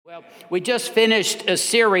Well, we just finished a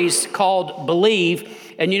series called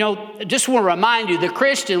Believe. And just want to remind you, the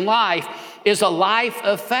Christian life is a life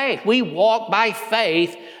of faith. We walk by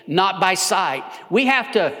faith, not by sight. We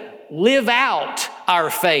have to live out our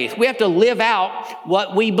faith. We have to live out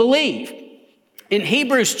what we believe. In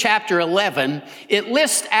Hebrews chapter 11, it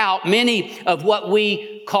lists out many of what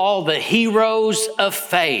we call the heroes of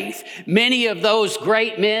faith. Many of those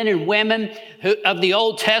great men and women of the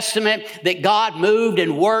Old Testament that God moved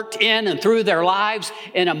and worked in and through their lives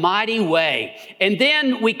in a mighty way. And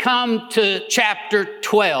then we come to chapter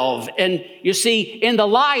 12. And you see, in the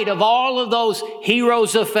light of all of those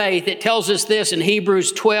heroes of faith, it tells us this in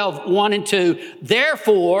Hebrews 12, 1 and 2.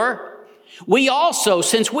 Therefore, we also,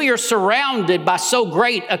 since we are surrounded by so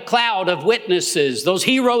great a cloud of witnesses, those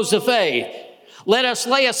heroes of faith, let us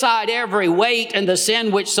lay aside every weight and the sin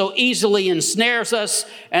which so easily ensnares us,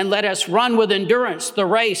 and let us run with endurance the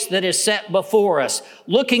race that is set before us,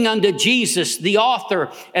 looking unto Jesus, the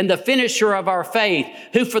author and the finisher of our faith,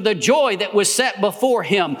 who for the joy that was set before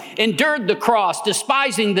him endured the cross,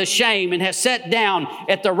 despising the shame, and has sat down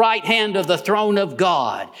at the right hand of the throne of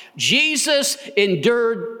God. Jesus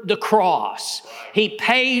endured the cross. He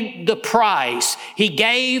paid the price. He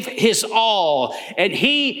gave his all, and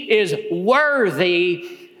he is worthy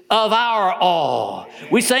of our all.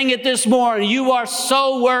 We sang it this morning. You are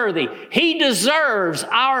so worthy. He deserves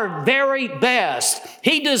our very best.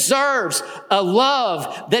 He deserves a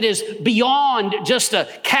love that is beyond just a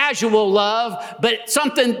casual love, but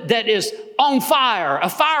something that is on fire, a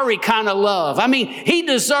fiery kind of love. I mean, he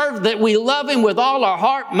deserves that we love him with all our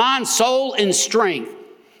heart, mind, soul, and strength.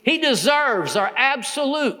 He deserves our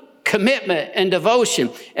absolute commitment and devotion.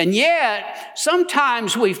 And yet,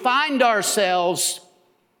 sometimes we find ourselves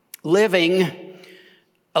living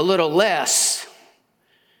a little less,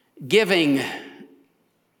 giving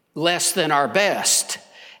less than our best.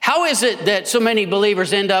 How is it that so many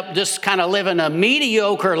believers end up just kind of living a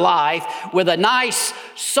mediocre life with a nice,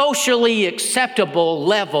 socially acceptable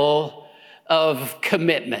level of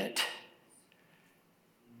commitment?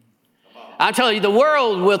 I tell you, the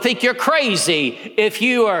world will think you're crazy if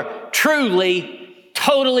you are truly,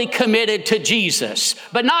 totally committed to Jesus.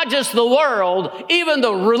 But not just the world, even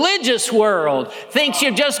the religious world thinks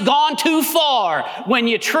you've just gone too far when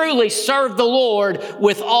you truly serve the Lord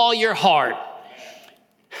with all your heart.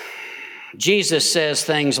 Jesus says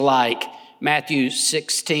things like, Matthew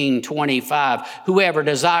 16:25, whoever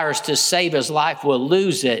desires to save his life will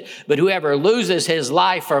lose it, but whoever loses his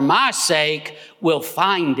life for my sake will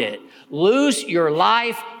find it. Lose your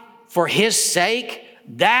life for his sake,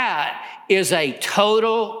 that is a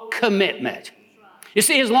total commitment. You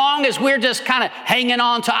see, as long as we're just kind of hanging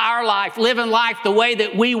on to our life, living life the way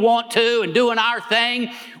that we want to and doing our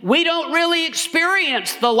thing, we don't really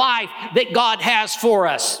experience the life that God has for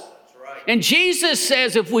us. And Jesus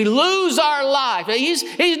says if we lose our life,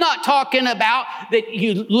 he's not talking about that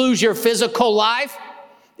you lose your physical life.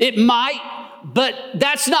 It might, but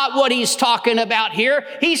that's not what he's talking about here.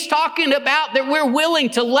 He's talking about that we're willing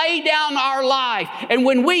to lay down our life. And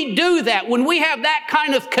when we do that, when we have that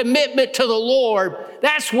kind of commitment to the Lord,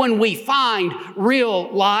 that's when we find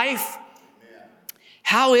real life.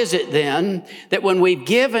 How is it then that when we've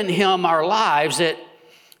given him our lives, that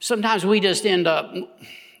sometimes we just end up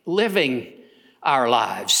living our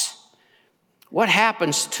lives? What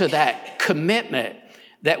happens to that commitment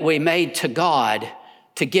that we made to God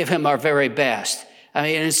to give him our very best? I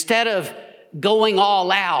mean, instead of going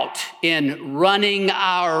all out in running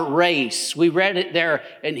our race, we read it there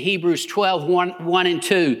in Hebrews 12, 1 and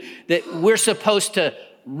 2, that we're supposed to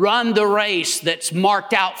run the race that's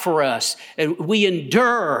marked out for us. And we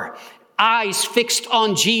endure, eyes fixed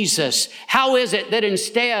on Jesus. How is it that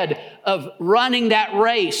instead of running that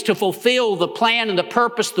race to fulfill the plan and the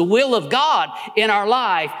purpose, the will of God in our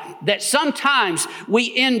life, that sometimes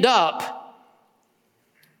we end up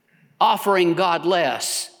offering God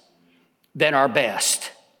less than our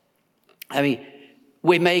best? I mean,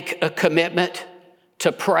 we make a commitment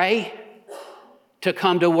to pray, to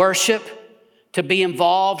come to worship, to be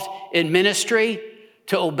involved in ministry,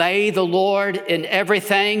 to obey the Lord in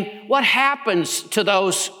everything. What happens to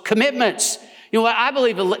those commitments? You know what? I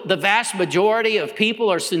believe the vast majority of people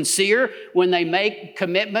are sincere when they make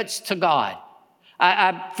commitments to God.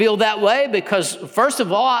 I feel that way because, first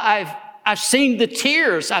of all, I've seen the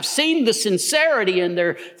tears. I've seen the sincerity in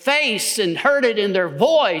their face and heard it in their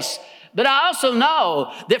voice. But I also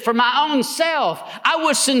know that for my own self, I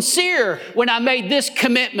was sincere when I made this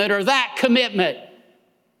commitment or that commitment.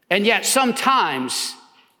 And yet sometimes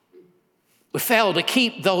we fail to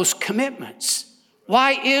keep those commitments.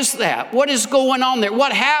 Why is that? What is going on there?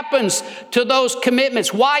 What happens to those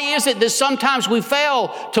commitments? Why is it that sometimes we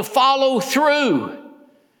fail to follow through?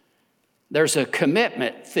 There's a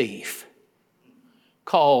commitment thief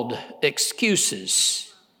called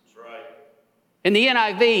excuses. That's right. In the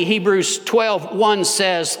NIV, Hebrews 12:1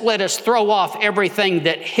 says, "Let us throw off everything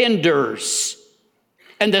that hinders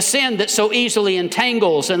and the sin that so easily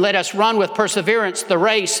entangles, and let us run with perseverance the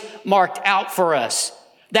race marked out for us."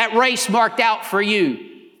 That race marked out for you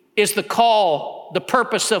is the call, the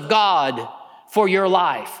purpose of God for your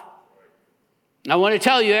life. I want to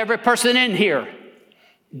tell you, every person in here,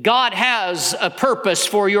 God has a purpose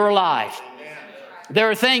for your life. There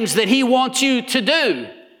are things that He wants you to do,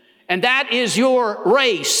 and that is your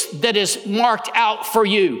race that is marked out for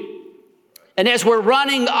you. And as we're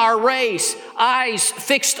running our race, eyes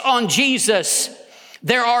fixed on Jesus,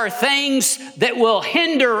 there are things that will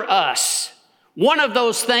hinder us. One of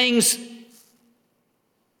those things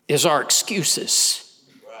is our excuses.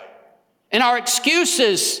 And our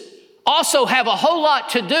excuses also have a whole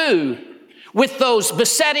lot to do with those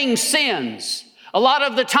besetting sins. A lot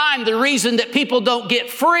of the time, the reason that people don't get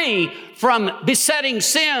free from besetting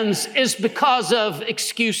sins is because of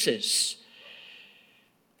excuses.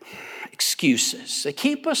 Excuses. They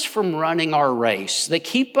keep us from running our race. They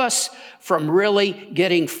keep us from really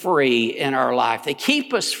getting free in our life. They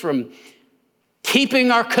keep us from keeping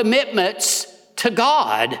our commitments to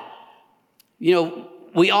God. You know,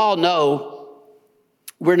 we all know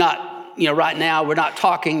we're not, right now we're not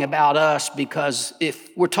talking about us, because if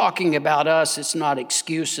we're talking about us, it's not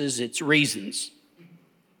excuses, it's reasons,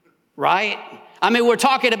 right? I mean, we're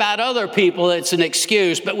talking about other people, it's an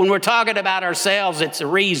excuse, but when we're talking about ourselves, it's a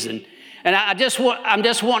reason. And I'm just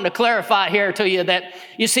wanting to clarify here to you that,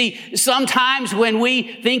 you see, sometimes when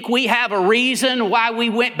we think we have a reason why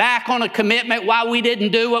we went back on a commitment, why we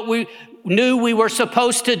didn't do what we knew we were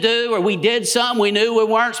supposed to do, or we did something we knew we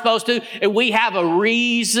weren't supposed to, and we have a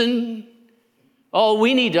reason,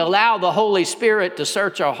 we need to allow the Holy Spirit to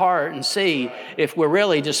search our heart and see if we're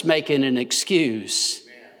really just making an excuse.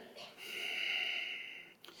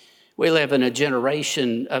 We live in a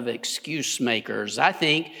generation of excuse makers. I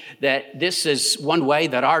think that this is one way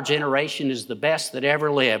that our generation is the best that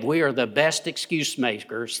ever lived. We are the best excuse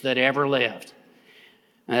makers that ever lived.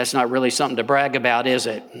 And that's not really something to brag about, is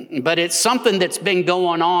it? But it's something that's been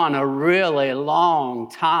going on a really long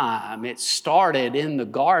time. It started in the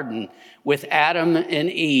garden with Adam and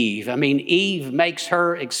Eve. I mean, Eve makes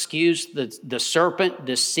her excuse, the serpent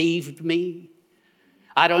deceived me.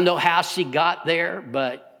 I don't know how she got there,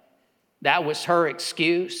 but that was her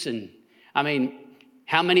excuse. And I mean,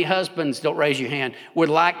 how many husbands, don't raise your hand, would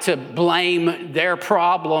like to blame their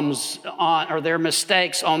problems on, or their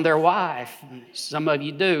mistakes on their wife? Some of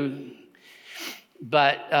you do.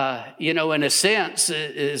 But, in a sense,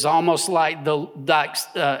 it's almost like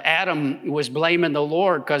Adam was blaming the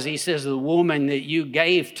Lord because he says, "The woman that you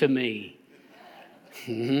gave to me."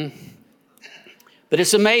 Mm-hmm. But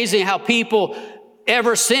it's amazing how people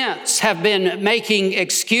ever since have been making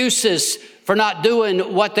excuses for not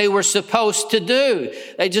doing what they were supposed to do.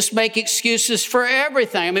 They just make excuses for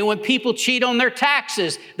everything. I mean, when people cheat on their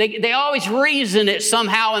taxes, they always reason it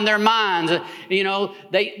somehow in their minds.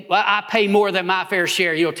 I pay more than my fair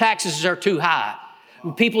share. Taxes are too high.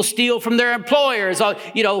 When people steal from their employers,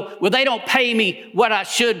 they don't pay me what I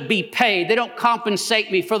should be paid. They don't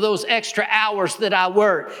compensate me for those extra hours that I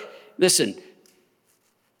work. Listen,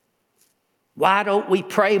 why don't we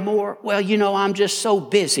pray more? Well, I'm just so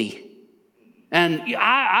busy. And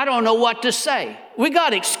I don't know what to say. We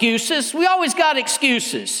got excuses. We always got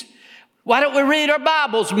excuses. Why don't we read our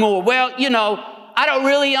Bibles more? Well, I don't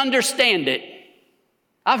really understand it.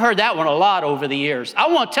 I've heard that one a lot over the years. I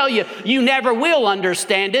want to tell you, you never will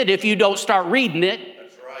understand it if you don't start reading it.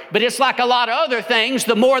 That's right. But it's like a lot of other things.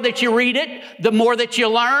 The more that you read it, the more that you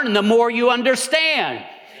learn, and the more you understand.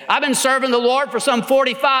 I've been serving the Lord for some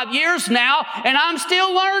 45 years now, and I'm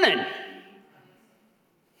still learning.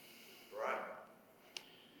 Right.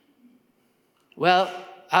 Well,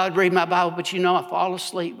 I would read my Bible, but I fall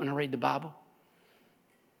asleep when I read the Bible.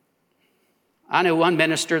 I knew one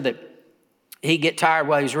minister that he'd get tired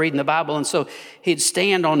while he was reading the Bible, and so he'd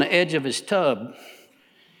stand on the edge of his tub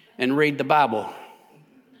and read the Bible.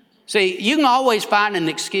 See, you can always find an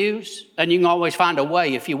excuse, and you can always find a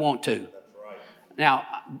way if you want to. Now,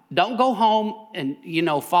 don't go home and,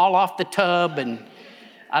 fall off the tub, and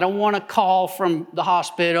I don't want to call from the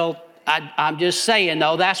hospital. I'm just saying,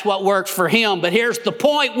 though, that's what works for him. But here's the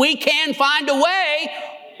point. We can find a way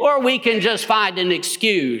or we can just find an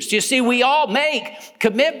excuse. You see, we all make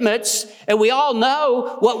commitments and we all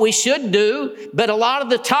know what we should do, but a lot of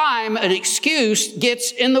the time an excuse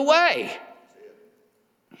gets in the way.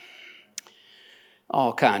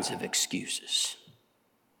 All kinds of excuses.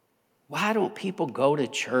 Why don't people go to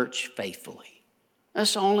church faithfully?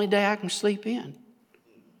 That's the only day I can sleep in.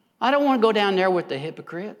 I don't want to go down there with the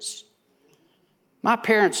hypocrites. My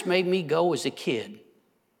parents made me go as a kid,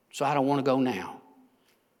 so I don't want to go now.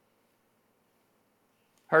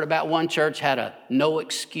 Heard about one church had a no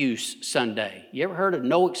excuse Sunday. You ever heard of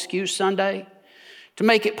no excuse Sunday? To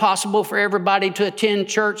make it possible for everybody to attend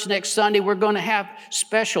church next Sunday, we're going to have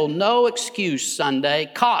special no excuse Sunday.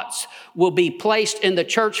 Cots will be placed in the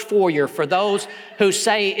church foyer for those who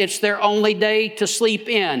say it's their only day to sleep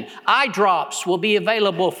in. Eye drops will be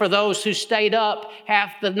available for those who stayed up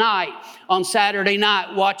half the night on Saturday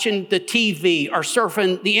night watching the TV or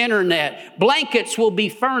surfing the internet. Blankets will be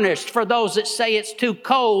furnished for those that say it's too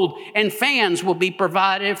cold, and fans will be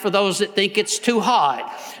provided for those that think it's too hot.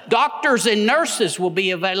 Doctors and nurses will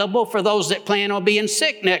be available for those that plan on being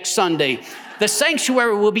sick next Sunday. The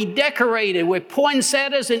sanctuary will be decorated with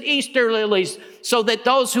poinsettias and Easter lilies so that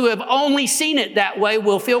those who have only seen it that way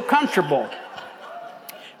will feel comfortable.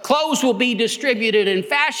 Clothes will be distributed and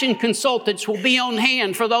fashion consultants will be on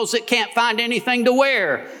hand for those that can't find anything to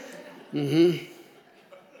wear. It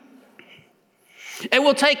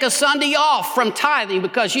will take a Sunday off from tithing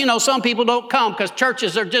because, some people don't come because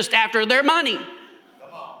churches are just after their money.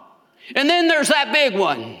 And then there's that big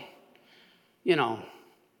one.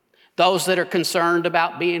 Those that are concerned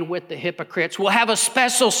about being with the hypocrites will have a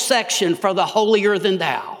special section for the holier than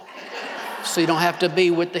thou. So you don't have to be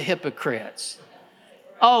with the hypocrites.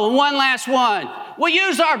 Oh, and one last one. We'll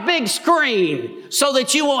use our big screen so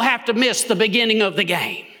that you won't have to miss the beginning of the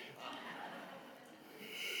game.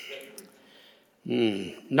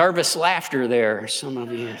 Nervous laughter there, some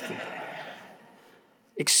of you.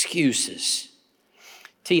 Excuses.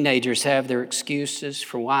 Teenagers have their excuses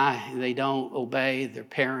for why they don't obey their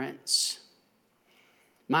parents.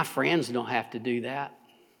 My friends don't have to do that.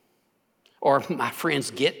 Or my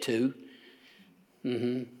friends get to.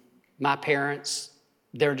 My parents,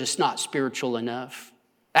 they're just not spiritual enough.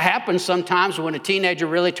 It happens sometimes when a teenager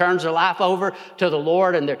really turns their life over to the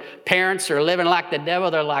Lord and their parents are living like the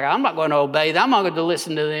devil. They're like, I'm not going to obey them. I'm not going to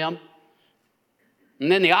listen to them.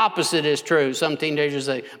 And then the opposite is true. Some teenagers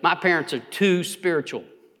say, my parents are too spiritual.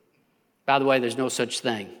 By the way, there's no such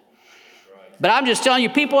thing. But I'm just telling you,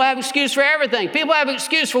 people have excuse for everything. People have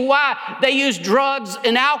excuse for why they use drugs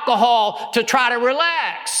and alcohol to try to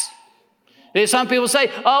relax. Some people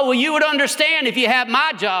say, oh, well, you would understand if you had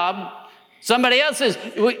my job. Somebody else says,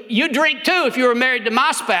 well, you drink too if you were married to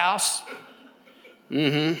my spouse.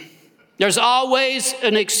 There's always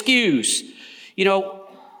an excuse.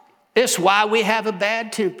 It's why we have a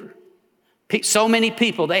bad temper. So many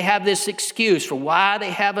people, they have this excuse for why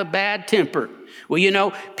they have a bad temper.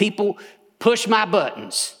 Well, people push my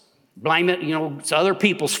buttons. Blame it, it's other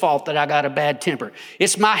people's fault that I got a bad temper.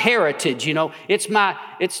 It's my heritage,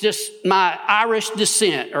 it's just my Irish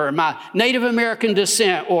descent or my Native American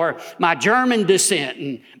descent or my German descent.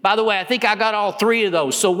 And by the way, I think I got all three of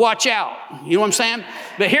those, so watch out. You know what I'm saying?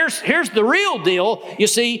 But here's the real deal. You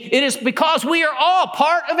see, it is because we are all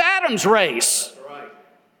part of Adam's race.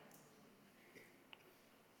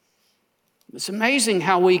 It's amazing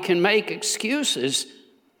how we can make excuses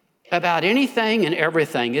about anything and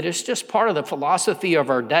everything. It is just part of the philosophy of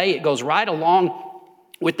our day. It goes right along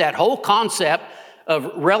with that whole concept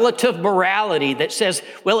of relative morality that says,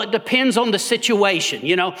 well, it depends on the situation.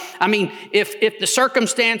 If the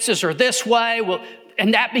circumstances are this way,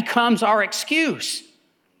 and that becomes our excuse.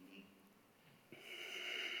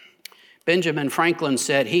 Benjamin Franklin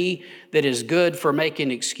said, he that is good for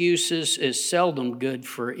making excuses is seldom good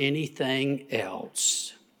for anything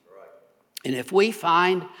else. And if we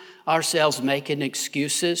find ourselves making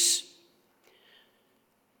excuses,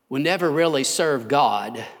 we'll never really serve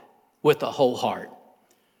God with a whole heart.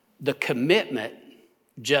 The commitment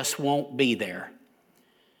just won't be there.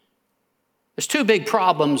 There's two big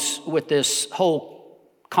problems with this whole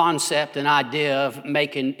concept and idea of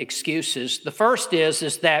making excuses. The first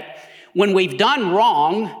is that when we've done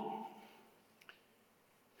wrong,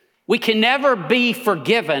 we can never be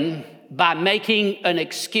forgiven by making an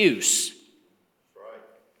excuse.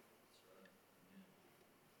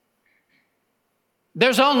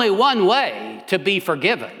 There's only one way to be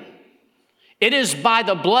forgiven, It is by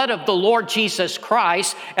the blood of the Lord Jesus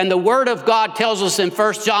Christ, and the Word of God tells us in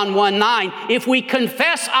 1 John 1:9, if we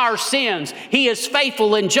confess our sins, He is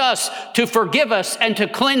faithful and just to forgive us and to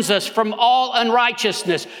cleanse us from all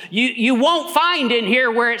unrighteousness. You won't find in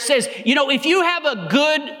here where it says, if you have a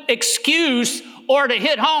good excuse, or to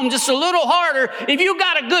hit home just a little harder, if you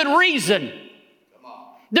got a good reason.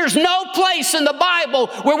 There's no place in the Bible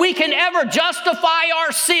where we can ever justify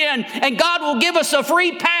our sin and God will give us a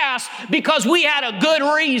free pass because we had a good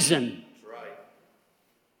reason. That's right.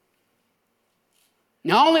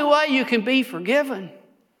 The only way you can be forgiven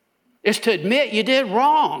is to admit you did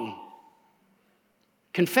wrong.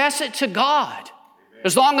 Confess it to God. Amen.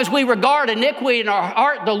 As long as we regard iniquity in our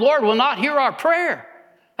heart, the Lord will not hear our prayer.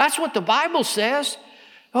 That's what the Bible says.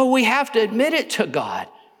 We have to admit it to God.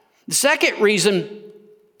 The second reason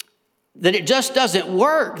that it just doesn't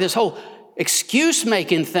work, this whole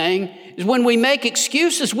excuse-making thing, is when we make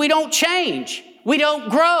excuses, we don't change. We don't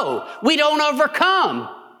grow. We don't overcome.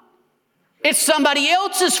 It's somebody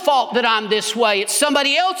else's fault that I'm this way. It's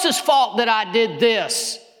somebody else's fault that I did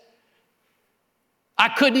this. I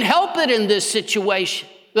couldn't help it in this situation.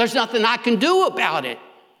 There's nothing I can do about it.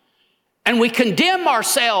 And we condemn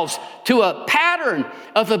ourselves to a pattern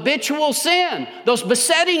of habitual sin, those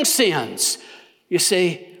besetting sins. You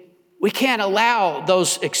see, we can't allow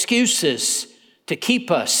those excuses to keep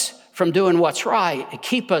us from doing what's right and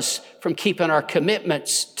keep us from keeping our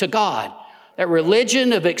commitments to God. That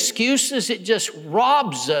religion of excuses, it just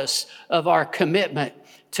robs us of our commitment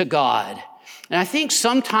to God. And I think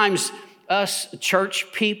sometimes us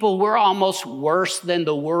church people, we're almost worse than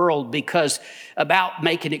the world about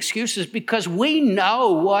making excuses because we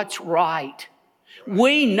know what's right.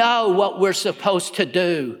 We know what we're supposed to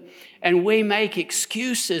do. And we make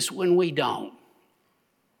excuses when we don't.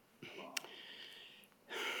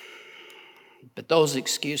 But those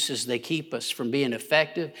excuses, they keep us from being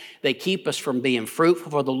effective. They keep us from being fruitful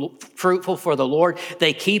for the Lord.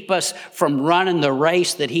 They keep us from running the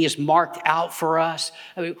race that He has marked out for us.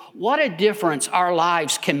 I mean, what a difference our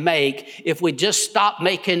lives can make if we just stop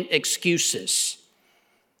making excuses.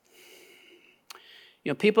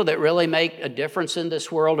 People that really make a difference in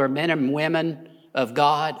this world are men and women of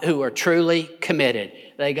God who are truly committed.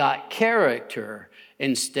 They got character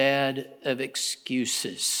instead of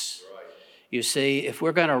excuses. Right. You see, if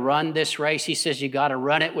we're going to run this race, He says you got to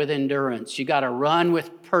run it with endurance. You got to run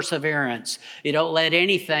with perseverance. You don't let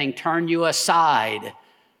anything turn you aside.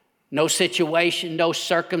 No situation, no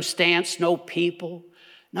circumstance, no people.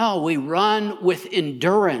 No, we run with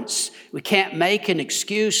endurance. We can't make an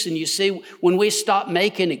excuse. And you see, when we stop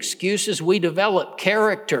making excuses, we develop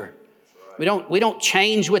character. We don't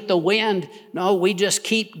change with the wind. No, we just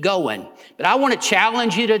keep going. But I want to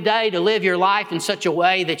challenge you today to live your life in such a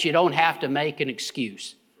way that you don't have to make an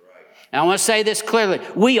excuse. Now, I want to say this clearly.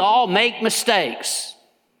 We all make mistakes.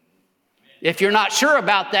 If you're not sure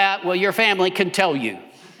about that, well, your family can tell you.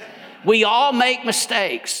 We all make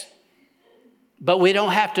mistakes, but we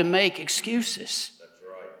don't have to make excuses. That's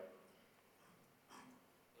right.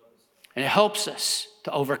 And it helps us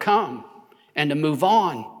to overcome and to move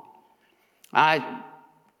on. I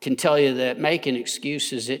can tell you that making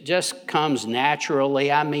excuses, it just comes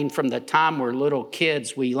naturally. I mean, from the time we're little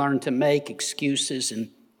kids, we learn to make excuses. And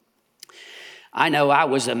I know I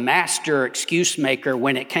was a master excuse maker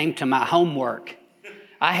when it came to my homework.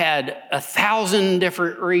 I had 1,000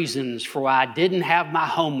 different reasons for why I didn't have my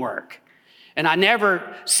homework. And I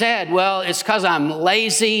never said, well, it's because I'm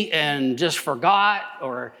lazy and just forgot,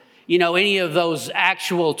 or, any of those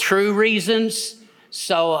actual true reasons.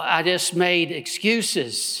 So I just made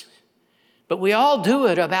excuses. But we all do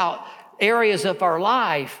it about areas of our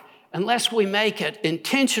life unless we make an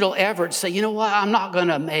intentional effort to say, you know what, I'm not going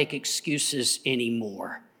to make excuses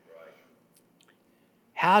anymore. Right.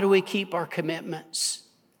 How do we keep our commitments?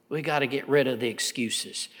 We got to get rid of the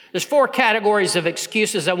excuses. There's 4 categories of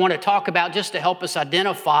excuses I want to talk about just to help us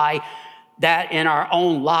identify that in our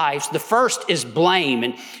own lives. The first is blame.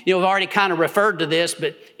 And, we've already kind of referred to this,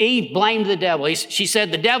 but Eve blamed the devil. She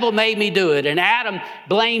said, the devil made me do it. And Adam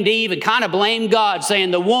blamed Eve and kind of blamed God, saying,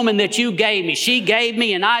 the woman that you gave me, she gave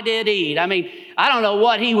me and I did eat. I mean, I don't know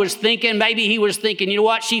what he was thinking. Maybe he was thinking, you know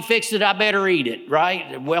what? She fixed it. I better eat it,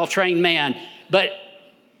 right? A well-trained man. But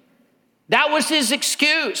that was his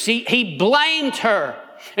excuse. He blamed her.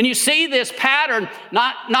 And you see this pattern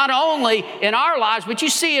not only in our lives, but you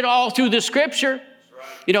see it all through the Scripture.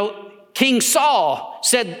 King Saul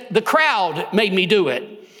said, the crowd made me do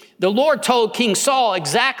it. The Lord told King Saul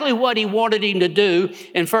exactly what he wanted him to do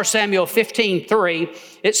in 1 Samuel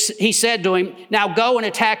 15:3. He said to him, now go and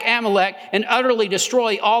attack Amalek and utterly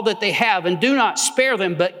destroy all that they have, and do not spare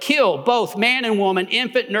them, but kill both man and woman,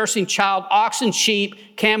 infant, nursing child, oxen,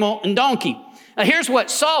 sheep, camel, and donkey. Now here's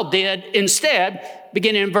what Saul did instead,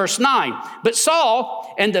 beginning in verse 9. But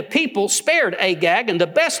Saul and the people spared Agag and the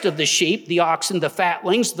best of the sheep, the oxen, the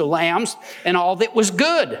fatlings, the lambs, and all that was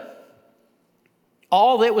good.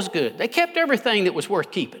 All that was good. They kept everything that was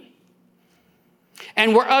worth keeping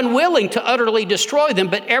and were unwilling to utterly destroy them,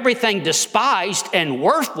 but everything despised and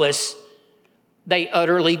worthless, they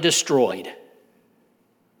utterly destroyed.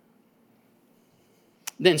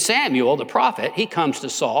 Then Samuel, the prophet, he comes to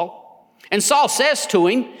Saul, and Saul says to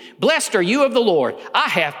him, blessed are you of the Lord. I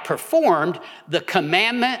have performed the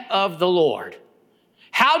commandment of the Lord.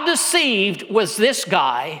 How deceived was this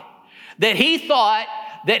guy that he thought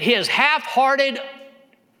that his half-hearted,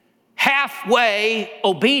 halfway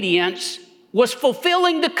obedience was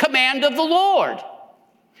fulfilling the command of the Lord.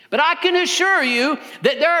 But I can assure you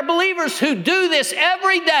that there are believers who do this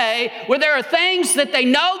every day, where there are things that they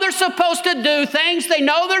know they're supposed to do, things they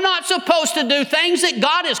know they're not supposed to do, things that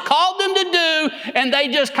God has called them to do, and they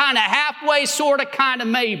just kind of halfway, sort of, kind of,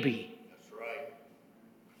 maybe. That's right.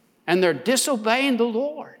 And they're disobeying the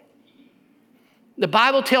Lord. The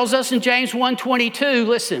Bible tells us in James 1:22,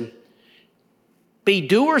 listen, be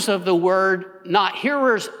doers of the word, not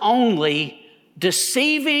hearers only,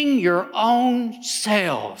 deceiving your own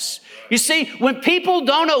selves. You see, when people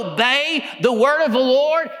don't obey the word of the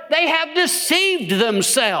Lord, they have deceived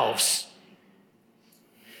themselves.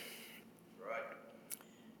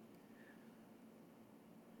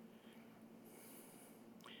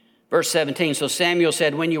 Verse 17, so Samuel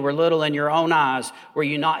said, when you were little in your own eyes, were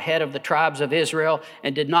you not head of the tribes of Israel?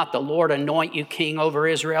 And did not the Lord anoint you king over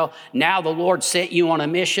Israel? Now the Lord sent you on a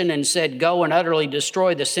mission and said, go and utterly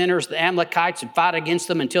destroy the sinners, the Amalekites, and fight against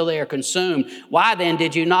them until they are consumed. Why then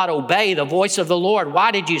did you not obey the voice of the Lord?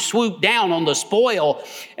 Why did you swoop down on the spoil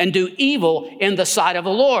and do evil in the sight of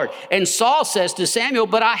the Lord? And Saul says to Samuel,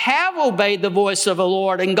 but I have obeyed the voice of the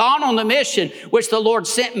Lord and gone on the mission which the Lord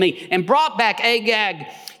sent me and brought back Agag,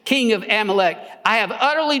 king of Amalek. I have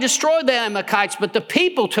utterly destroyed the Amalekites, but the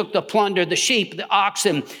people took the plunder, the sheep, the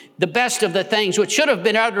oxen, the best of the things which should have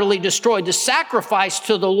been utterly destroyed, to sacrifice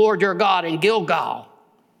to the Lord your God in Gilgal.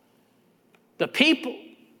 The people.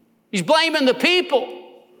 He's blaming the people.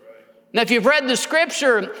 Now, if you've read the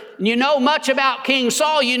scripture and you know much about King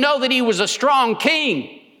Saul, you know that he was a strong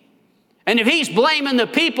king. And if he's blaming the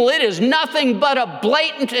people, it is nothing but a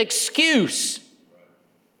blatant excuse.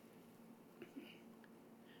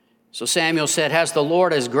 So Samuel said, has the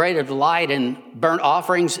Lord as great a delight in burnt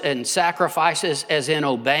offerings and sacrifices as in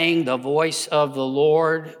obeying the voice of the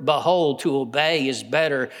Lord? Behold, to obey is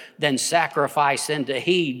better than sacrifice, and to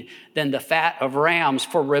heed than the fat of rams.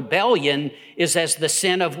 For rebellion is as the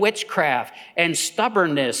sin of witchcraft, and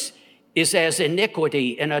stubbornness is as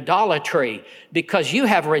iniquity and idolatry. Because you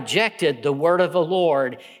have rejected the word of the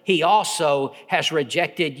Lord, he also has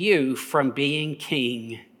rejected you from being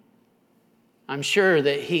king. I'm sure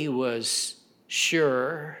that he was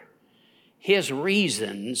sure his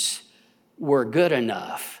reasons were good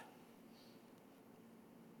enough,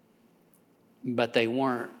 but they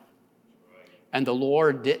weren't. And the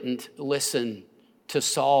Lord didn't listen to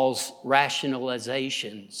Saul's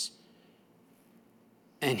rationalizations,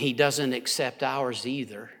 and he doesn't accept ours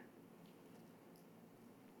either.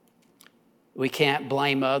 We can't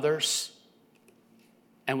blame others,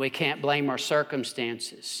 and we can't blame our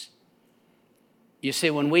circumstances. You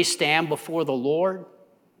see, when we stand before the Lord,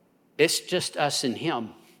 it's just us and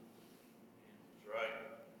him. That's right.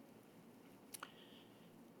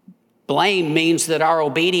 Blame means that our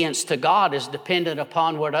obedience to God is dependent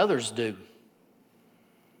upon what others do.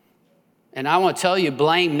 And I want to tell you,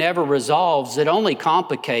 blame never resolves. It only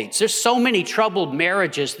complicates. There's so many troubled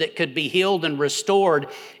marriages that could be healed and restored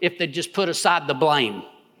if they just put aside the blame.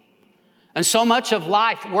 And so much of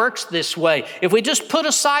life works this way. If we just put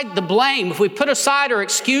aside the blame, if we put aside our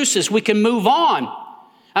excuses, we can move on.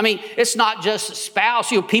 I mean, it's not just a spouse.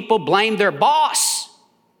 You know, people blame their boss,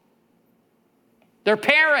 their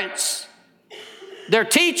parents, their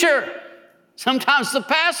teacher, sometimes the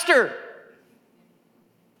pastor.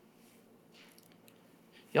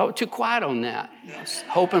 Y'all were too quiet on that. I was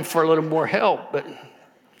hoping for a little more help. But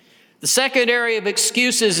the second area of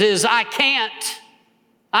excuses is I can't.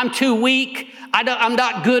 I'm too weak. I'm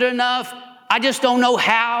not good enough. I just don't know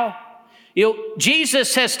how. You know,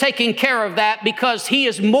 Jesus has taken care of that because he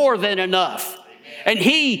is more than enough. And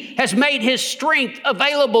he has made his strength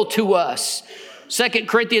available to us. 2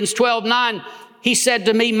 Corinthians 12:9 he said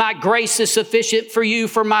to me, my grace is sufficient for you,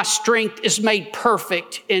 for my strength is made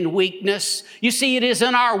perfect in weakness. You see, it is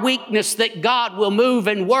in our weakness that God will move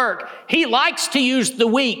and work. He likes to use the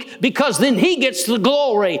weak because then he gets the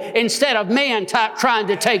glory instead of man trying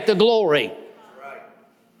to take the glory.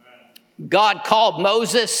 God called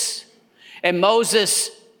Moses, and Moses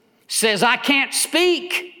says, I can't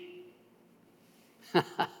speak.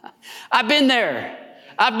 I've been there.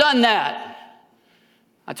 I've done that.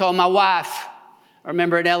 I told my wife, I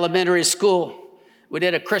remember in elementary school, we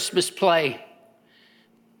did a Christmas play.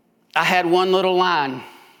 I had one little line.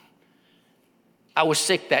 I was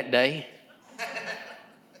sick that day.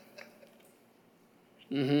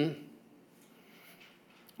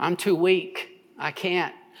 I'm too weak. I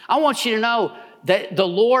can't. I want you to know that the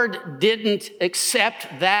Lord didn't accept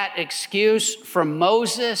that excuse from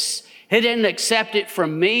Moses. He didn't accept it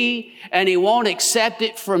from me, and he won't accept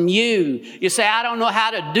it from you. You say, I don't know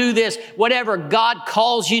how to do this. Whatever God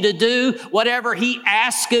calls you to do, whatever he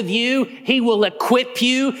asks of you, he will equip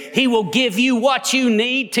you. He will give you what you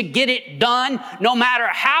need to get it done. No matter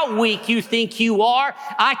how weak you think you are,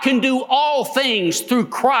 I can do all things through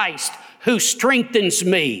Christ who strengthens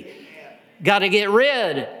me. Got to get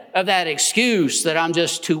rid of that excuse that I'm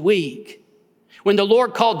just too weak. When the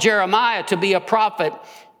Lord called Jeremiah to be a prophet,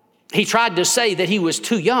 he tried to say that he was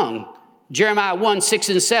too young. Jeremiah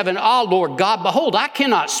 1:6-7, Ah, Lord God, behold, I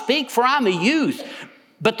cannot speak, for I'm a youth.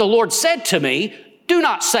 But the Lord said to me, do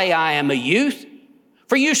not say I am a youth,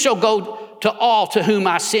 for you shall go to all to whom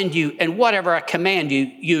I send you, and whatever I command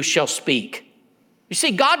you, you shall speak. You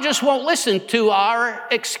see, God just won't listen to our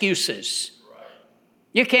excuses.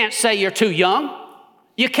 You can't say you're too young.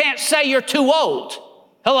 You can't say you're too old.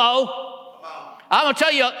 Hello? I'm going to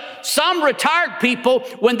tell you, some retired people,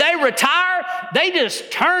 when they retire, they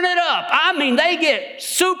just turn it up. I mean, they get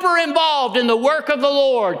super involved in the work of the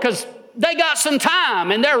Lord because they got some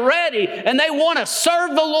time and they're ready and they want to serve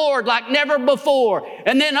the Lord like never before.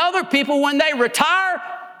 And then other people, when they retire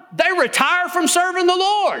from serving the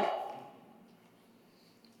Lord.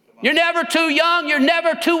 You're never too young. You're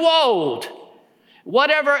never too old.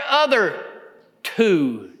 Whatever other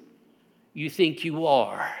two you think you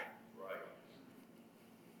are.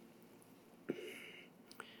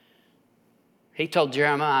 He told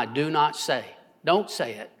Jeremiah, do not say. Don't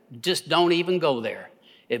say it. Just don't even go there.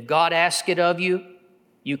 If God asks it of you,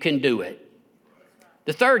 you can do it.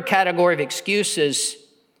 The third category of excuses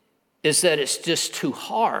is that it's just too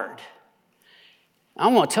hard. I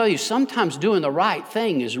want to tell you, sometimes doing the right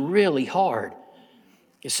thing is really hard.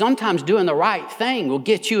 Sometimes doing the right thing will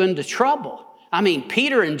get you into trouble. I mean,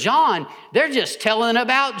 Peter and John, they're just telling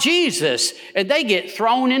about Jesus, and they get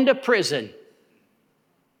thrown into prison.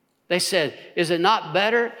 They said, is it not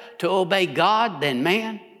better to obey God than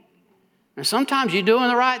man? And sometimes you're doing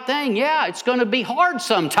the right thing. Yeah, it's going to be hard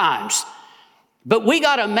sometimes. But we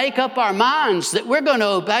got to make up our minds that we're going to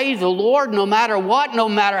obey the Lord no matter what, no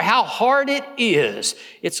matter how hard it is.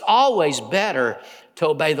 It's always better to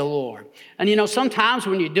obey the Lord. And you know, sometimes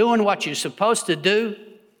when you're doing what you're supposed to do,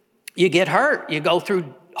 you get hurt. You go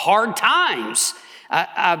through hard times.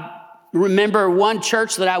 I remember one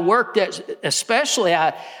church that I worked at, especially,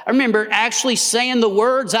 I remember actually saying the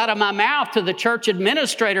words out of my mouth to the church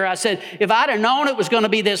administrator. I said, if I'd have known it was going to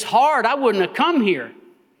be this hard, I wouldn't have come here.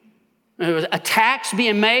 There was attacks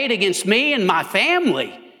being made against me and my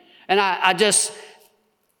family. And I just,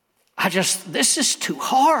 this is too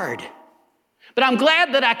hard. But I'm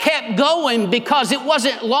glad that I kept going because it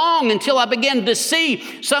wasn't long until I began to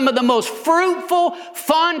see some of the most fruitful,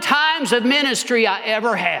 fun times of ministry I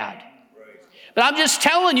ever had. But I'm just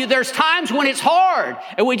telling you, there's times when it's hard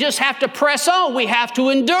and we just have to press on. We have to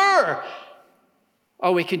endure.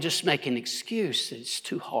 Or we can just make an excuse that it's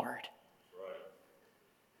too hard.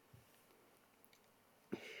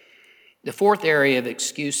 The fourth area of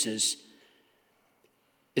excuses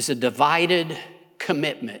is a divided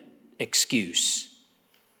commitment excuse.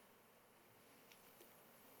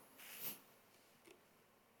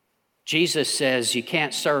 Jesus says you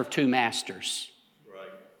can't serve two masters.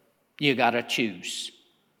 You got to choose.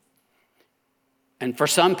 And for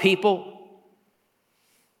some people,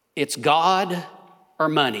 it's God or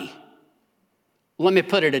money. Let me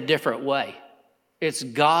put it a different way. It's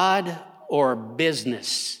God or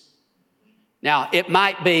business. Now, it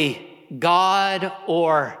might be God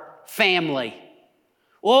or family.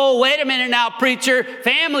 Oh, wait a minute now, preacher.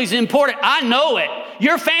 Family's important. I know it.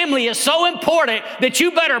 Your family is so important that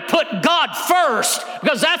you better put God first,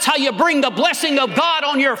 because that's how you bring the blessing of God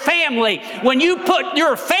on your family. When you put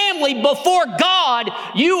your family before God,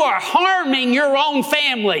 you are harming your own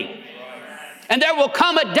family. And there will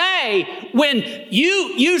come a day when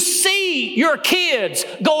you see your kids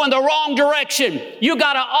go in the wrong direction. You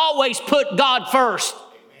got to always put God first.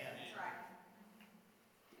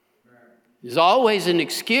 There's always an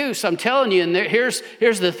excuse. I'm telling you, and here's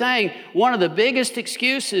the thing. One of the biggest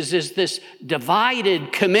excuses is this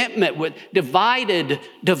divided commitment with divided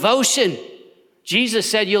devotion. Jesus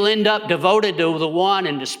said you'll end up devoted to the one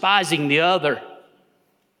and despising the other.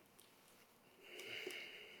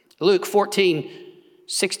 Luke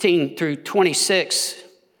 14:16 through 26,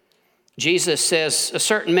 Jesus says, a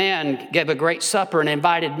certain man gave a great supper and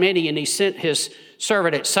invited many, and he sent his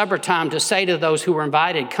servant at supper time to say to those who were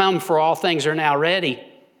invited, come, for all things are now ready.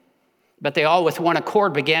 But they all with one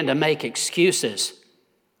accord began to make excuses.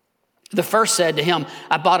 The first said to him,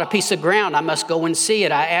 I bought a piece of ground. I must go and see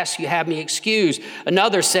it. I ask you, have me excused.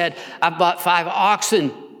 Another said, I bought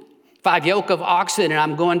 5 yoke of oxen, and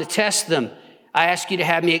I'm going to test them. I ask you to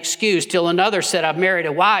have me excused. Till another said, I've married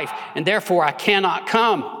a wife, and therefore I cannot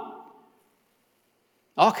come.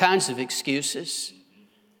 All kinds of excuses.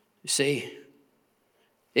 You see,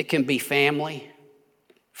 it can be family,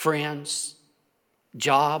 friends,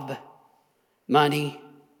 job, money,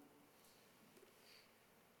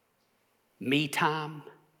 me time.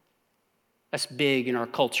 That's big in our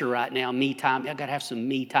culture right now, me time. I've got to have some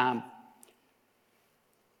me time.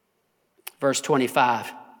 Verse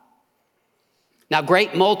 25. Now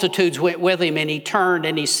great multitudes went with him, and he turned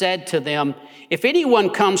and he said to them, if anyone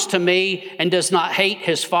comes to me and does not hate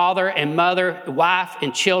his father and mother, wife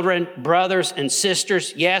and children, brothers and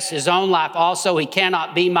sisters, yes, his own life also, he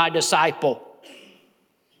cannot be my disciple.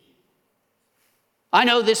 I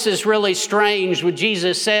know this is really strange when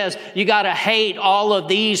Jesus says you got to hate all of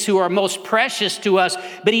these who are most precious to us,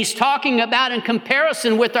 but he's talking about in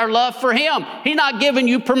comparison with our love for him. He's not giving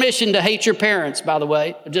you permission to hate your parents, by the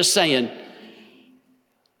way. I'm just saying.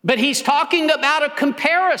 But he's talking about a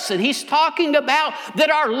comparison. He's talking about that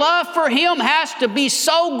our love for him has to be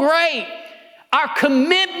so great. Our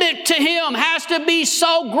commitment to him has to be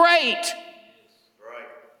so great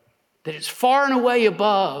that it's far and away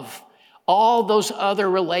above all those other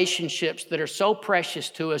relationships that are so precious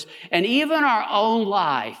to us, and even our own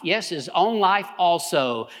life. Yes, his own life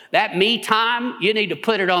also. That me time, you need to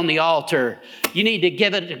put it on the altar. You need to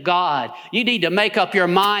give it to God. You need to make up your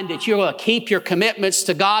mind that you're going to keep your commitments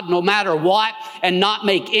to God no matter what and not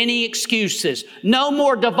make any excuses. No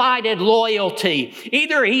more divided loyalty.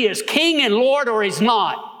 Either he is King and Lord or he's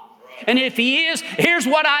not. And if he is, here's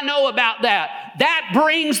what I know about that. That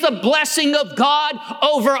brings the blessing of God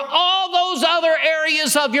over all those other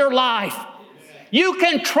areas of your life. You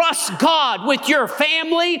can trust God with your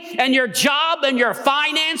family and your job and your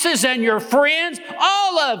finances and your friends,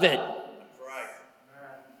 all of it.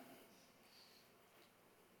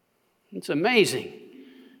 It's amazing.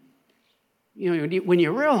 You know, when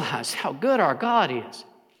you realize how good our God is,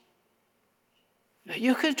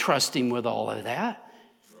 you could trust him with all of that.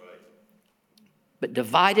 But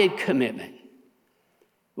divided commitment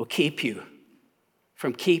will keep you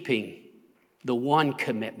from keeping the one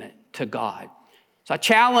commitment to God. So I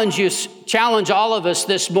challenge all of us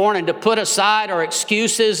this morning to put aside our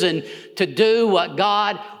excuses and to do what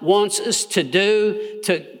God wants us to do,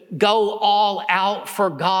 to go all out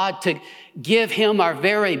for God, to give him our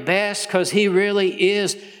very best, because he really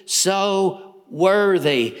is so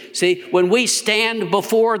worthy. See, when we stand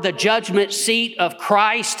before the judgment seat of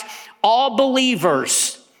Christ, all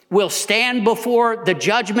believers will stand before the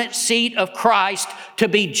judgment seat of Christ to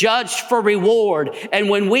be judged for reward. And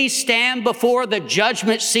when we stand before the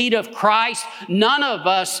judgment seat of Christ, none of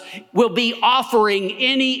us will be offering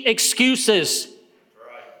any excuses.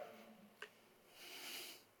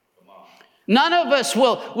 None of us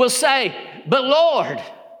will say, but Lord,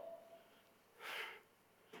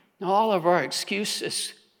 all of our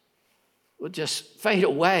excuses will just fade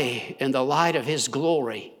away in the light of his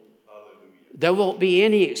glory. There won't be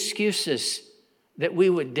any excuses that we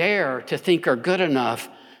would dare to think are good enough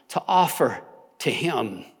to offer to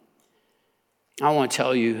him. I want to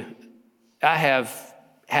tell you, I have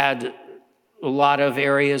had a lot of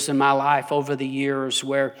areas in my life over the years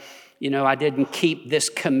where, I didn't keep this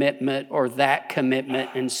commitment or that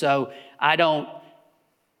commitment. And so I don't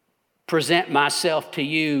present myself to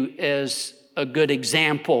you as a good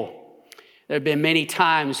example. There have been many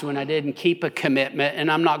times when I didn't keep a commitment,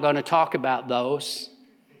 and I'm not going to talk about those.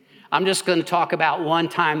 I'm just going to talk about one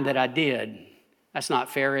time that I did. That's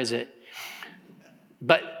not fair, is it?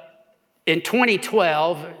 But in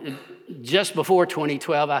 2012, just before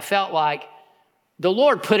 2012, I felt like the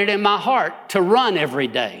Lord put it in my heart to run every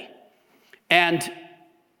day. And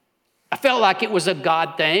I felt like it was a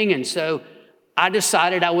God thing, and so I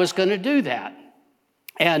decided I was going to do that.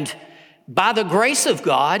 And by the grace of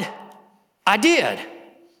God, I did.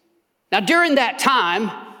 Now, during that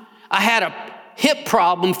time, I had a hip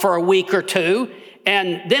problem for a week or two,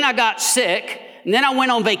 and then I got sick, and then I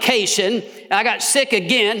went on vacation, and I got sick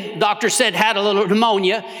again. Doctor said had a little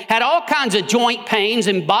pneumonia, had all kinds of joint pains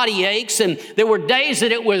and body aches, and there were days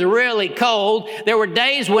that it was really cold. There were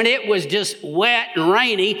days when it was just wet and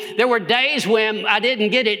rainy. There were days when I didn't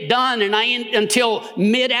get it done until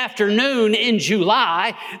mid-afternoon in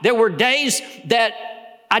July. There were days that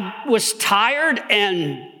I was tired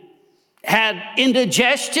and had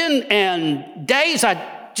indigestion, and days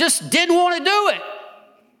I just didn't want to do it.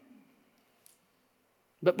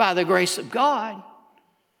 But by the grace of God,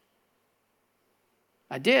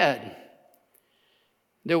 I did.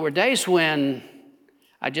 There were days when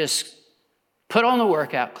I just put on the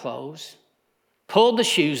workout clothes, pulled the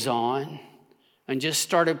shoes on, and just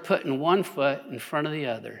started putting one foot in front of the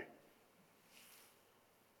other.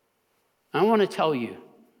 I want to tell you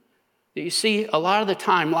that, you see, a lot of the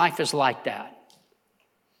time life is like that.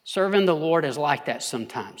 Serving the Lord is like that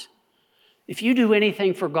sometimes. If you do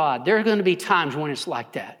anything for God, there are going to be times when it's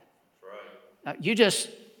like that. Right. You just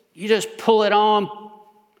pull it on,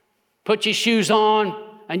 put your shoes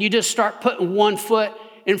on, and you just start putting one foot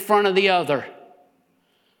in front of the other.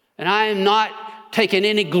 And I am not taking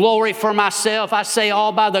any glory for myself. I say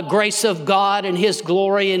all by the grace of God and His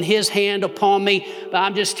glory and His hand upon me. But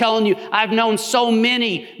I'm just telling you, I've known so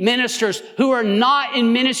many ministers who are not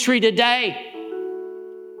in ministry today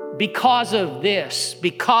because of this,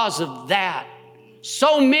 because of that.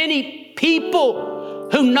 So many people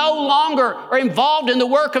who no longer are involved in the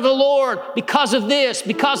work of the Lord because of this,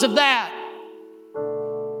 because of that.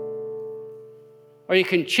 Or you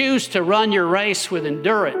can choose to run your race with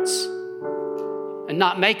endurance and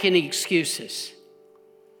not make any excuses.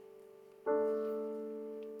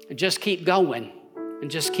 And just keep going,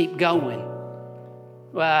 and just keep going.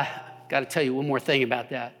 Well, I got to tell you one more thing about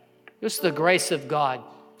that. This is the grace of God.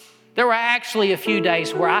 There were actually a few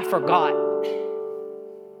days where I forgot.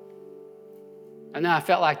 And then I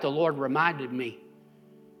felt like the Lord reminded me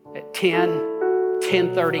at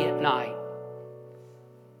 10:30 at night.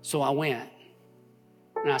 So I went.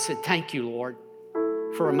 And I said, thank you, Lord,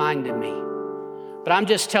 for reminding me. But I'm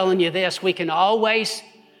just telling you this, we can always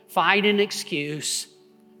find an excuse,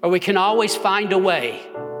 or we can always find a way.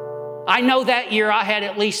 I know that year I had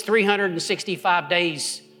at least 365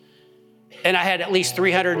 days, and I had at least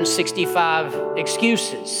 365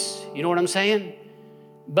 excuses. You know what I'm saying?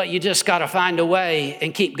 But you just got to find a way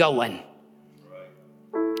and keep going.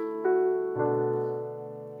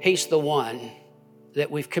 He's the one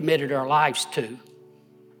that we've committed our lives to.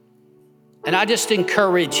 And I just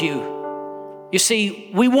encourage you. You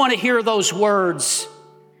see, we want to hear those words,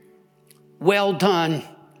 well done,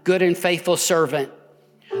 good and faithful servant.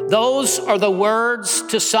 Those are the words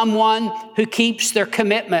to someone who keeps their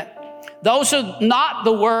commitment. Those are not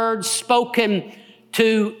the words spoken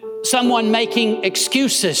to someone making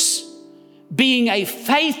excuses. Being a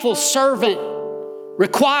faithful servant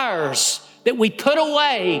requires that we put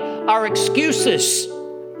away our excuses.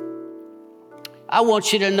 I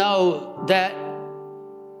want you to know that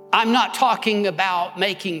I'm not talking about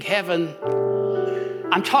making heaven.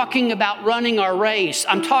 I'm talking about running our race.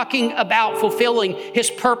 I'm talking about fulfilling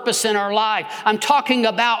His purpose in our life. I'm talking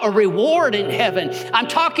about a reward in heaven. I'm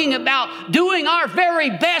talking about doing our very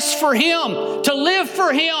best for Him, to live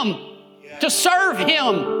for Him, to serve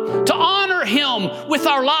Him, to honor Him with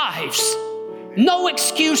our lives. No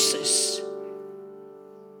excuses.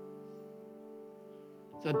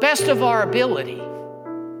 The best of our ability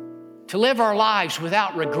to live our lives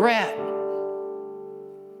without regret.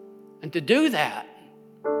 And to do that,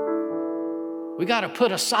 we got to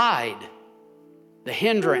put aside the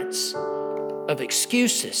hindrance of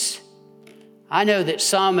excuses. I know that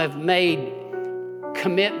some have made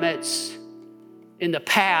commitments in the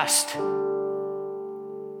past.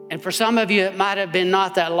 And for some of you, it might have been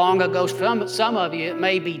not that long ago. For some of you, it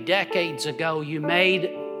may be decades ago, you made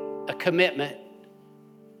a commitment.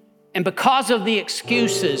 And because of the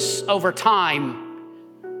excuses over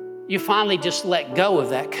time, you finally just let go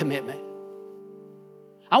of that commitment.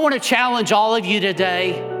 I want to challenge all of you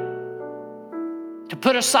today to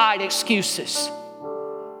put aside excuses.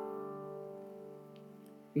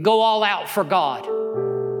 Go all out for God.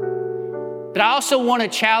 But I also want to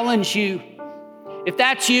challenge you. If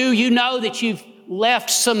that's you, you know that you've left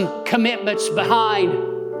some commitments behind.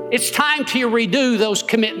 It's time to redo those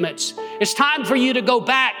commitments. It's time for you to go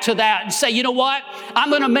back to that and say, you know what? I'm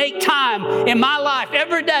going to make time in my life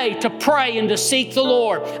every day to pray and to seek the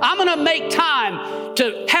Lord. I'm going to make time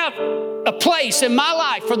to have a a place in my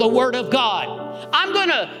life for the Word of God. I'm going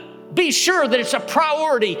to be sure that it's a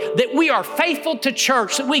priority that we are faithful to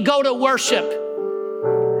church, that we go to worship.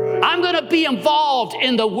 I'm going to be involved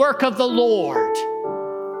in the work of the Lord.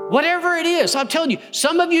 Whatever it is, I'm telling you,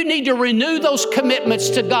 some of you need to renew those commitments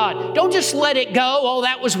to God. Don't just let it go. Oh,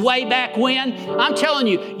 that was way back when. I'm telling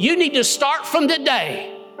you, you need to start from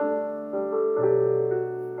today.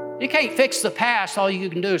 You can't fix the past. All you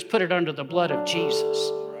can do is put it under the blood of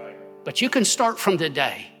Jesus. But you can start from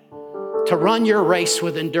today to run your race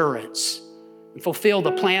with endurance and fulfill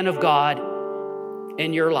the plan of God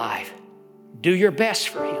in your life. Do your best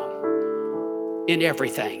for Him in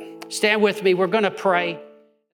everything. Stand with me. We're going to pray.